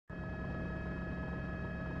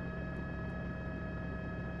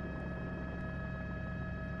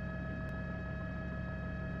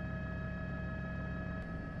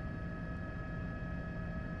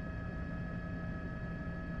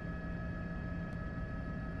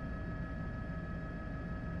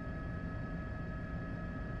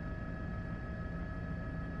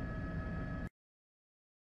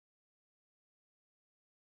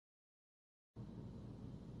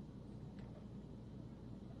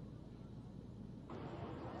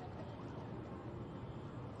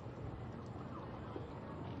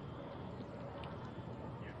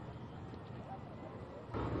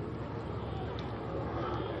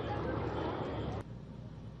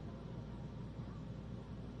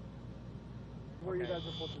where you guys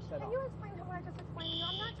are supposed to set up. Can you explain to what I just explained to you?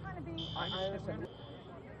 I'm not trying to be... I understand.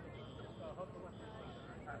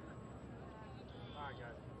 All right,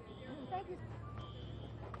 guys. Thank you.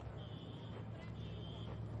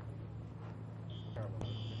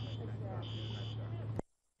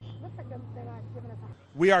 Looks like they're not giving us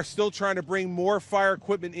a... We are still trying to bring more fire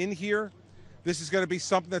equipment in here. This is going to be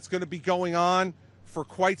something that's going to be going on for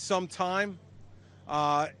quite some time.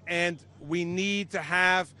 And we need to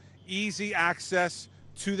have easy access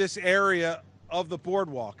to this area of the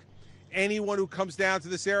boardwalk. Anyone who comes down to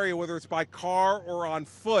this area, whether it's by car or on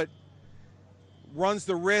foot, runs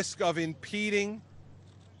the risk of impeding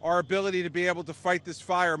our ability to be able to fight this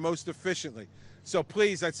fire most efficiently. So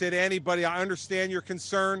please, I'd say to anybody, I understand your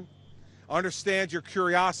concern, I understand your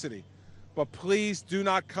curiosity, but please do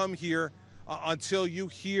not come here until you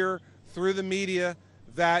hear through the media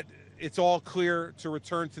that it's all clear to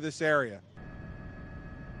return to this area.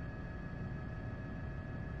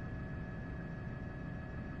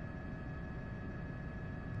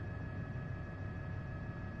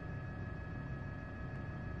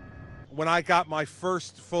 When I got my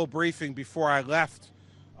first full briefing before I left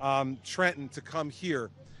Trenton to come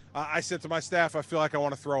here, I said to my staff, I feel like I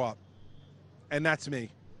want to throw up. And that's me.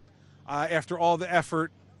 After all the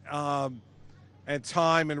effort and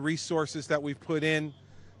time and resources that we've put in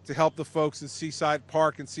to help the folks in Seaside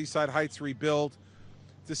Park and Seaside Heights rebuild,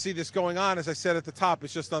 to see this going on, as I said at the top,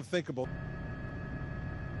 it's just unthinkable.